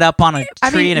setting it up on a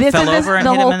tree and it this fell is over and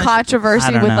the hit him whole in the controversy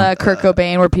I don't with know. Kurt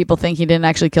Cobain, where people think he didn't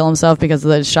actually kill himself because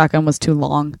the shotgun was too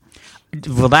long.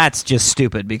 Well, that's just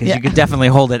stupid because Yeah. you could definitely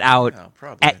hold it out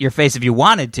probably. at your face if you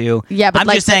wanted to. Yeah, but I'm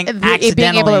like just saying, it being able to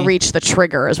accidentally- reach the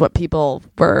trigger is what people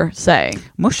were saying.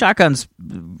 Most shotguns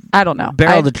I don't know.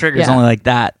 barrel the trigger is yeah. only like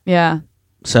that. Yeah.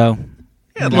 So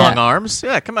He had long arms.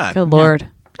 Yeah, come on. Good lord.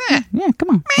 yeah, come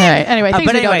on. All right. Anyway, things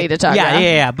But we anyway, don't need to talk yeah, about.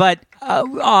 yeah. But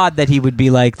odd that he would be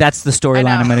like, that's the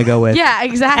storyline I'm going to go with. Yeah,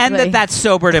 exactly. And that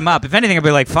sobered him up. If anything, I'd be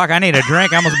like, fuck, I need a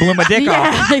drink. I almost blew my dick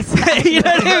off. Yeah, exactly. You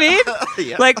know what I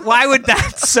mean? Like, why would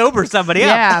that sober somebody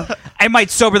Yeah. up? I might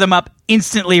sober them up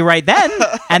instantly right then,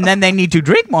 and then they need to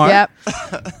drink more. Yep.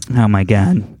 Oh, my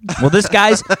God. Well, this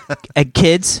guy's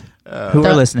kids who are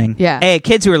Don't- listening. yeah. A,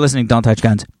 kids who are listening, don't touch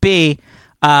guns. B,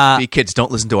 B, kids,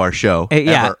 don't listen to our show.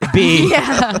 Yeah. Ever. B,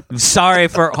 sorry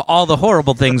for all the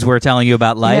horrible things we're telling you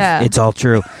about life. Yeah. It's all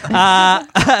true. That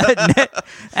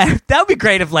would be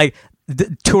great if like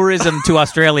tourism to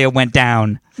Australia went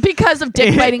down. Because of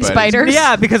dick biting spiders.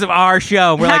 Yeah, because of our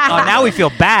show. We're like, oh, now we feel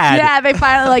bad. Yeah, they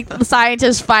finally, like, the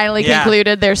scientists finally Yeah.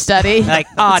 concluded their study. Like,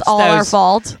 oh, it's all our those-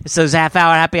 fault. It's those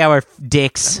happy hour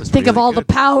dicks. Think of all the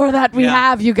power that we Yeah.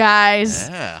 have, you guys.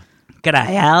 Yeah.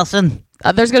 G'day, Allison.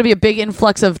 There's going to be a big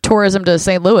influx of tourism to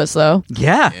St. Louis, though.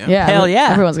 Yeah. Yeah, Hell yeah.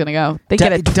 Everyone's going to go. They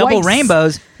get it double twice.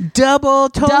 rainbows. Double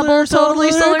Double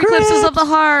totally solar eclipses of the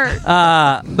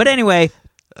heart. But anyway,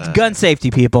 gun safety,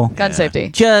 people. Gun safety.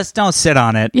 Just don't sit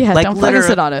on it. Yeah, like, don't fucking literally-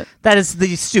 sit on it. That is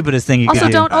the stupidest thing you Also,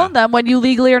 can do. don't own them when you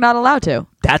legally are not allowed to.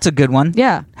 That's a good one.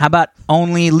 Yeah. How about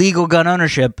only legal gun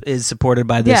ownership is supported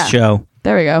by this Yeah. show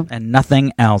There we go. and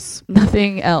nothing else?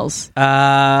 Nothing else.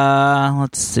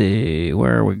 Let's see.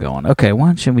 Where are we going? Okay,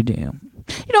 what should we do?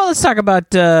 You know, let's talk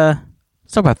about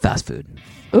fast food.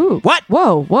 Ooh. What?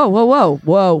 Whoa, whoa, whoa, whoa,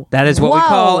 whoa. That is what we Whoa.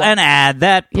 call an ad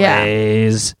that Yeah.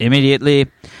 plays immediately.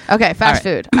 Okay, fast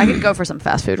All right. food. I can go for some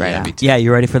fast food right Yeah, now. me too. Yeah,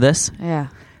 you ready for this? Yeah.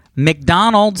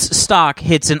 McDonald's stock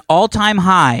hits an all-time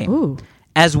high Ooh.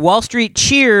 as Wall Street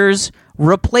cheers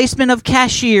replacement of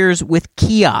cashiers with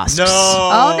kiosks.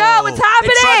 Oh, no, it's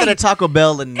happening. They tried that at Taco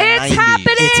Bell in the It's 90s.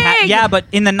 happening. Yeah, but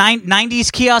in the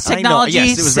 90s kiosk I know. technology,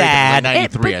 Yes, it was like sad.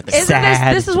 93, I think. Isn't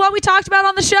Sad. this is what we talked about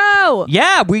on the show.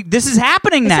 Yeah, this is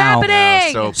happening It's now.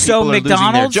 happening. So So people are losing their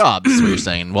McDonald's- jobs. Is what you're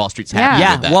saying? Wall Street's happy.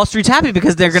 Yeah, with that. Wall Street's happy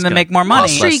because they're going to gonna- make more Wall money.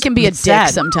 Street can be a It's dick sad.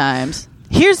 sometimes.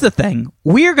 Here's the thing: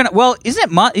 we're gonna. Well,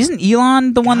 isn't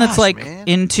Elon the one that's Gosh, like man.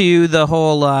 into the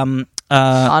whole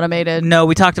Automated. No,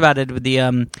 we talked about it with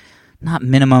the not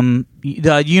minimum,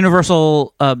 the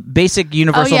universal basic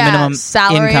universal yeah, minimum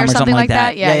salary or income or something like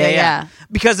that. that? Yeah.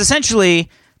 Because essentially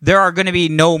there are going to be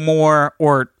no more,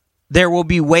 or there will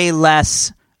be way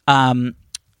less.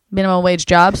 Minimum wage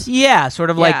jobs. Yeah, sort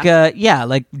of like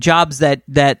like jobs that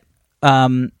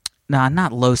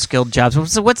not low skilled jobs.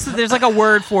 There's like a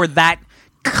word for that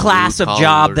class of Blue-collar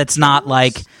job that's not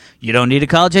like you don't need a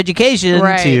college education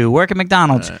Right. to work at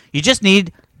McDonald's. You just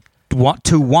need want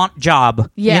job.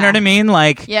 Yeah. You know what I mean?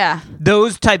 Like Yeah.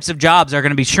 those types of jobs are going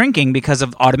to be shrinking because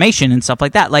of automation and stuff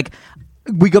like that. Like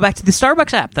we go back to the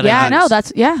Starbucks app that Yeah, I use. no,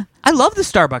 that's I love the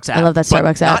Starbucks app. I love that But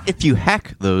Starbucks not app. if you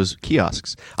hack those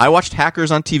kiosks. I watched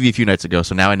Hackers on TV a few nights ago,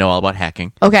 so now I know all about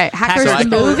hacking. Okay, Hackers So I- the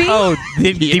movie. Oh,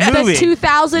 the Yeah. movie. The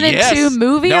 2002 Yes.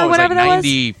 movie No, or it was whatever like that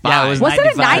 95. Yeah, it was was. Was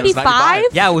it a 95?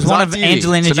 Yeah, it was It's one on of TV.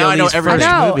 Angelina So now I know Jolie's everything first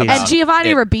I know. about movies. And Giovanni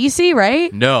It- Ribisi,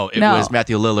 right? No, it No. was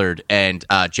Matthew Lillard and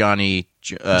Johnny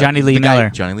Lee the guy- Miller.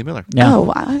 Johnny Lee Miller. Yeah.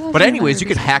 Oh, I thought But Giovanni anyways, you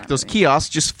could Ribisi hack was those right. kiosks,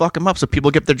 just fuck them up so people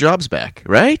get their jobs back,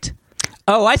 right?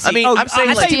 Oh, I see. I mean, oh, I'm saying,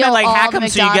 I like- thought you meant like Steal all hack the them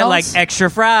so you get like McDonald's?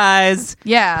 extra fries.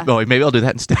 Yeah. Oh, maybe I'll do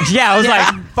that instead. Yeah, I was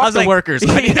like, Fuck the workers.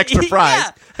 I need extra fries.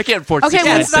 Yeah. I can't afford. Okay, 60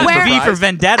 well, Yeah, it's not where- V for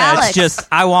Vendetta. Alex. It's just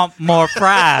I want more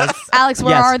fries. Alex,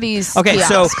 where Yes. are these? Okay,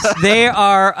 kiosks? so they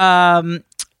are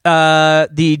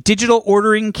the digital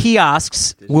ordering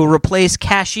kiosks will replace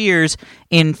cashiers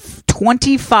in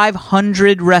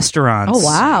 2,500 restaurants. Oh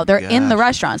wow, they're in the gosh.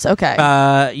 restaurants. Okay.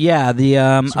 Yeah, the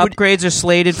upgrades are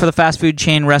slated for the fast food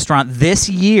chain restaurant this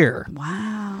year.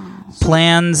 wow.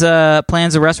 Plans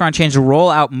the restaurant chain to roll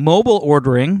out mobile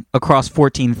ordering across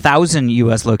 14,000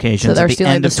 U.S. locations So they're at the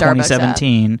stealing end the of Starbucks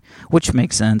 2017, which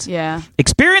makes sense. Yeah.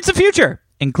 Experience the future,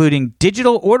 including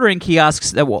digital ordering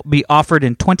kiosks that will be offered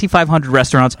in 2,500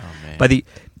 restaurants by the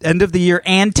end of the year,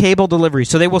 and table delivery.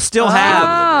 So they will still have.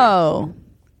 Oh.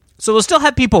 So they'll still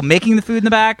have people making the food in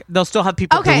the back. They'll still have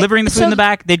people Okay, delivering the food so in the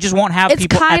back. They just won't have It's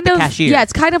people kind at the of cashier. yeah.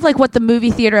 It's kind of like what the movie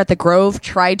theater at the Grove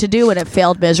tried to do, and it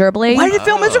failed miserably. Why did it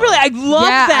feel miserably? I love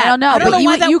yeah, that. I don't know. but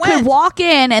why that you went. could walk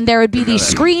in and there would be these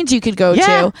screens you could go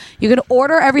Yeah. to. You could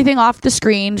order everything off the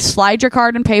screen, slide your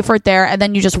card and pay for it there, and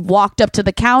then you just walked up to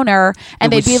the counter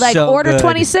and It they'd be was like, so order good.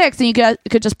 26, and you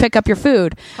could just pick up your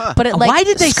food. But it like Why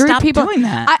did they screwed stop people. doing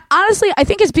that? I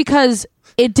think it's because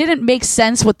it didn't make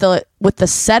sense with the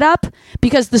setup,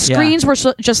 because the screens were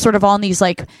just sort of on these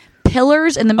like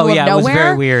pillars in the middle yeah, of it was nowhere.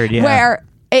 very weird, yeah. Where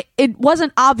it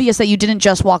wasn't obvious that you didn't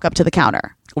just walk up to the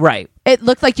counter. Right. It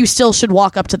looked like you still should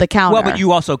walk up to the counter. Well, but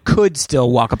you also could still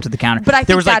walk up to the counter. But I there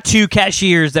think was like that's- 2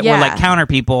 cashiers that were Yeah. like counter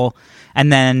people,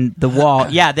 and then the wall.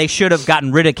 Yeah, they should have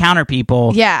gotten rid of counter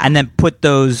people. Yeah. and then put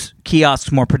those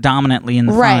kiosks more predominantly in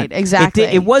the Right, front. exactly.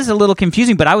 It was a little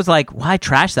confusing, but I was like, why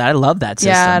trash that? I love that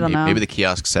system. Yeah, I don't know. Maybe the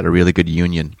kiosks had a really good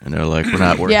union, and they're like, we're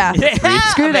not working. Yeah.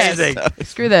 Screw Amazing. this.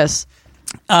 Screw this.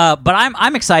 But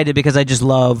I'm excited because I just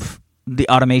love the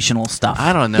automational stuff.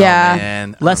 I don't know, Yeah.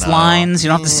 man. I Less don't know. lines. You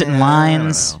don't have to sit in Yeah, I don't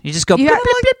lines. know. You just go. You blip, have-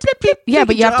 blip, blip, blip, blip. Yeah,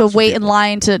 but you have to jobs for wait in people.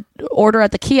 line to order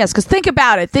at the kiosk. Because think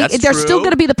about it. That's There's still true.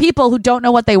 going to be the people who don't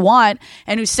know what they want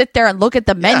and who sit there and look at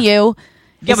the menu.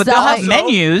 Yeah, It's but they'll not have like-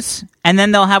 menus, and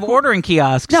then they'll have ordering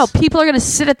kiosks. No, people are going to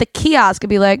sit at the kiosk and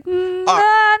be like,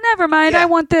 never mind. yeah. I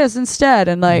want this instead.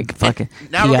 And like, fucking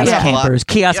Now we're gonna kiosk have a lot- campers.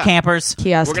 Kiosk Yeah. campers.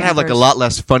 kiosk We're gonna have like a campers. lot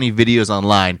less funny videos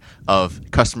online of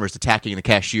customers attacking the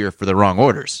cashier for the wrong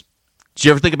orders. Did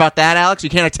you ever think about that, Alex? You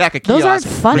can't attack a Those kiosk.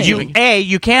 aren't funny.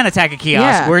 You can attack a kiosk.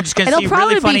 Yeah. We're just going to It'll see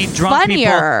probably really funny be drunk funnier.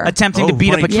 people attempting to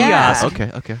beat up a funny. Yeah. kiosk. Okay. I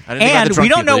didn't think about And the drunk we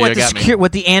don't know people. what You the got me.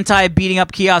 what the anti-beating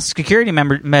up kiosk security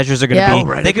measures are going to Yeah. be. Oh,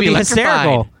 right. They could They'd be be hysterical.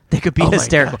 electrifying. They could be Oh my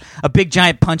hysterical. God. A big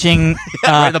giant punching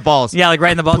Right in the balls. Yeah, like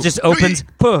right in the balls. Just opens.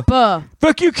 Puh. Buh.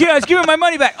 Fuck you, kiosk. Give me my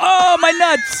money back. Oh, my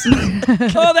nuts.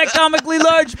 Oh, that comically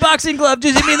large boxing glove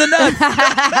just hit me in the nuts.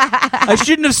 I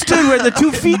shouldn't have stood where the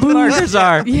 2 feet markers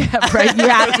are. Yeah, right. You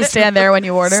have to stand there when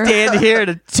you order. Stand here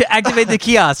to activate the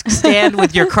kiosk. Stand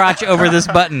with your crotch over this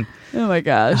button. Oh my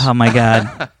gosh. Oh, my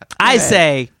God. I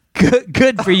say,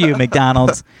 good for you,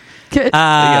 McDonald's. Good.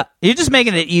 You're just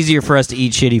making it easier for us to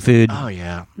eat shitty food. Oh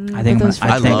yeah. I think those I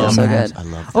fries think are I'm so gonna- good. I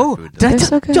love that Oh, food. did I They're tell-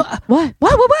 so good. tell- What?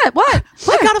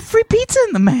 I got a free pizza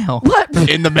in the mail. What?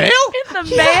 In the mail? In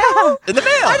the mail? In the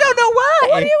mail. I don't know why.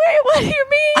 What do you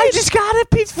mean? I just got a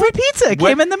free pizza. It What?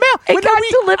 came in the mail. It When got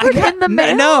are delivered in the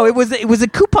mail? No, it was a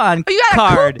coupon You got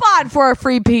card a coupon for a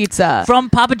free pizza. from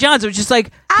Papa John's. It was just like,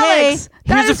 Alex, hey,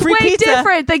 that here's is a free way pizza.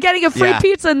 different than getting a free Yeah.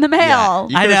 pizza in the mail.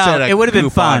 You I could've know. said a It would've been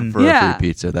coupon fun. for Yeah. a free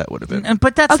pizza. That would have been.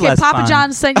 But that's Okay, less Papa fun.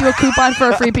 John's sent you a coupon for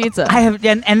a free pizza. I have,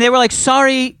 and they were like,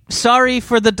 sorry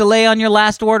for the delay on your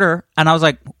last order, and I was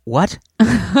like, what?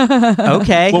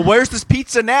 Okay. Well, where's this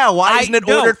pizza now? Why isn't it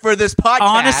no. ordered for this podcast?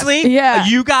 Honestly, Yeah.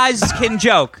 you guys can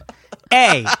joke.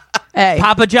 Hey.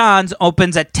 Papa John's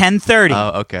opens at 10:30,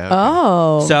 Oh, okay.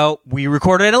 Oh. so we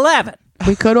recorded at 11.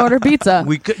 we could order pizza.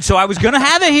 So I was gonna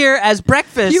have it here as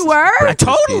breakfast. You were?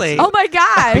 Totally. Oh my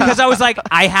God. Because I was like,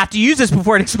 I have to use this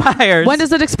before it expires. When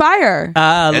does it expire?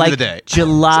 of like the day.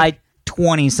 July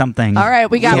 20 something. All right,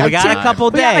 we got So like we got two, a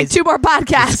couple we got like days. 2 more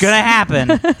podcasts. It's gonna happen.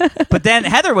 But then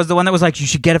Heather was the one that was like, you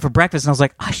should get it for breakfast. And I was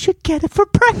like, I should get it for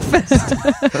breakfast.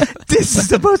 This is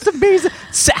the most amazing.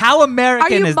 So how Are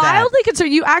American you is that? mildly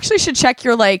concerned? You actually should check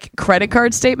your like credit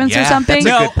card statements or Yeah, something.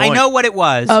 that's a No, good point. I know what it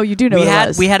was. Oh, you do know we what it had,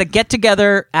 was. We had a get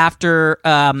together after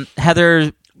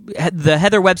the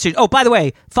Heather web series. Oh, by the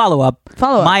way, follow up.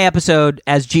 My episode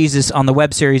as Jesus on the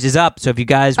web series is up. So if you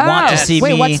guys want to see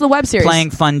Wait, me what's the web series? playing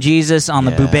Fun Jesus on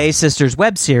the Yeah. Boubet Sisters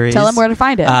web series, Tell them where to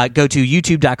find it. Go to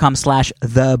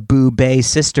youtube.com/the Boubet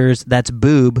Sisters. That's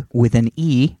boob with an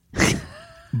E.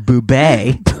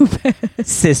 Boubet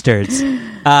Sisters.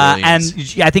 And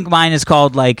I think mine is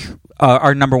called like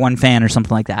our number one fan or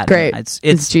something like that. Great.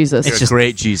 It's Jesus. It's You're a just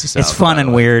great Jesus. it's album, fun by and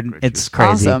the way. weird. Great It's Jesus.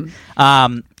 crazy.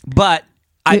 Awesome. But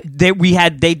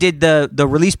they did the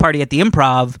release party at the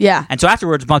Improv. Yeah. And so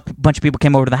afterwards, a bunch of people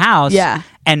came over to the house. Yeah.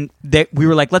 And we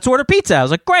were like, let's order pizza. I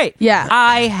was like, great. Yeah.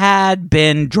 I had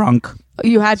been drunk,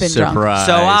 You had been drunk. Surprise.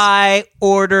 so I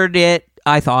ordered it.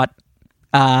 I thought,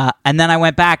 and then I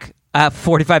went back.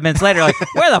 45 minutes later, like,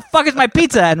 where the fuck is my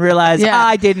pizza? And realized Yeah.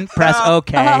 I didn't press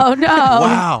OK. Oh no!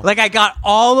 Wow. Like I got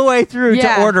all the way through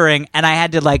Yeah. to ordering, and I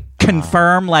had to like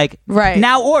confirm, like, Right.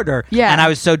 now order. Yeah. And I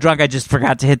was so drunk, I just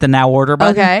forgot to hit the now order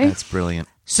button. Okay. That's brilliant.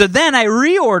 So then I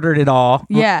reordered it all.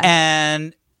 Yeah.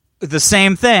 And the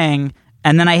same thing,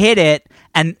 and then I hit it,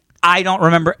 and I don't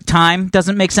remember. Time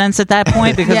doesn't make sense at that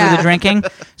point because Yeah. of the drinking.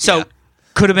 So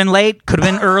could have been late, could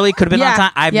have been early, could have been Yeah. on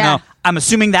time. I Yeah. know. I'm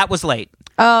assuming that was late.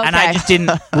 Oh, And I okay. just didn't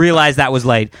realize that was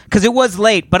late because it was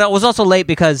late, but it was also late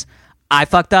because I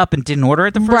fucked up and didn't order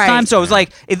it the first Right. time. So it was like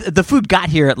the food got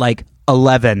here at like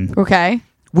 11, Okay.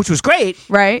 which was great,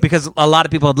 Right. Because a lot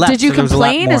of people had left. Did you so there was a lot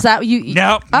complain? more. Is that you?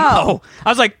 No, Oh. no. I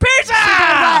was like, pizza!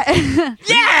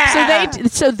 Yeah.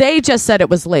 So they just said it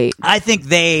was late. I think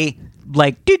they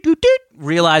like doot, doot, doot,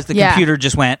 realized the Yeah. computer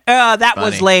just went, that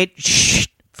was Funny. late. Shh,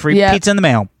 free Yeah. pizza in the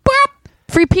mail.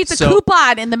 Free pizza So-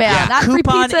 coupon in the mail, not free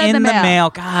Coupon pizza in the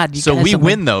mail. God, you So guys we are-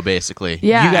 win though, basically.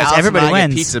 Yeah. You guys, Alice everybody and I get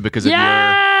wins. pizza because of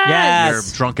Yes. your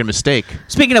drunken mistake.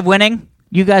 Speaking of winning,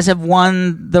 you guys have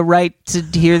won the right to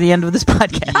hear the end of this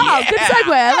podcast. Oh, good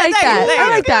segue. I like that. I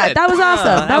like that. That was awesome.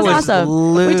 That That was was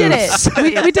awesome. We did loose.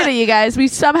 it. We did it, you guys. We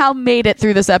somehow made it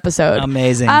through this episode.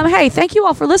 Amazing. Hey, thank you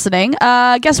all for listening.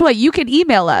 Guess what? You can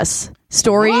email us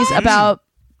stories about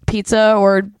pizza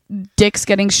or dicks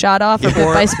getting shot off or bit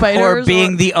by spiders or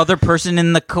being the other person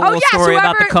in the cool oh yes, story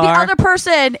about the whoever car. other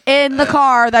person in the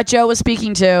car that Joe was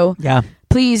speaking to. Yeah.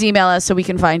 please email us so we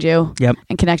can find you. Yep.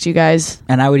 And connect you guys.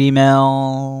 And I would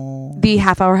email The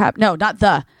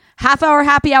half hour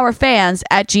happy hour fans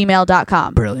at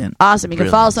gmail.com. Brilliant. Awesome. You can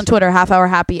follow us on Twitter, half hour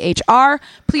happy HR.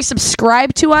 Please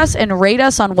subscribe to us and rate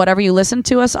us on whatever you listen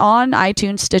to us on,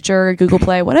 iTunes, Stitcher, Google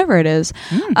Play, whatever it is.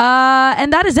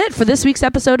 And that is it for this week's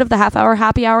episode of the Half Hour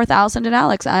Happy Hour with Allison and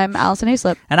Alex. I'm Allison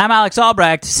Hayslip. And I'm Alex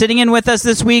Albrecht. Sitting in with us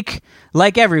this week,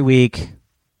 like every week,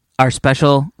 our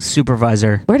special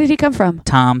supervisor, Where did he come from?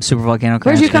 Tom Super Volcano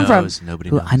Where'd you Crash. come from? Nobody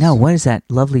Who- knows. I know. What is that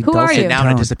lovely Who are dulcet you? Now I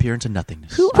tone? disappear into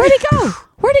nothingness. Where'd he go?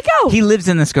 Where'd he go? He lives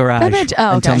in this garage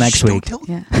Oh, until okay. next Shh, don't week. tell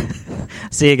him. Yeah.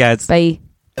 See you guys. Bye.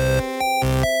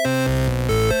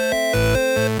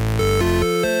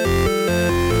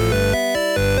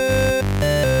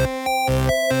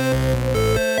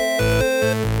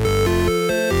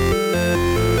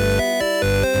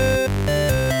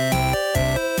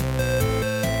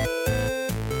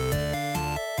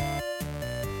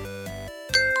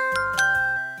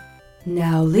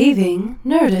 Now leaving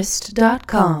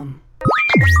Nerdist.com.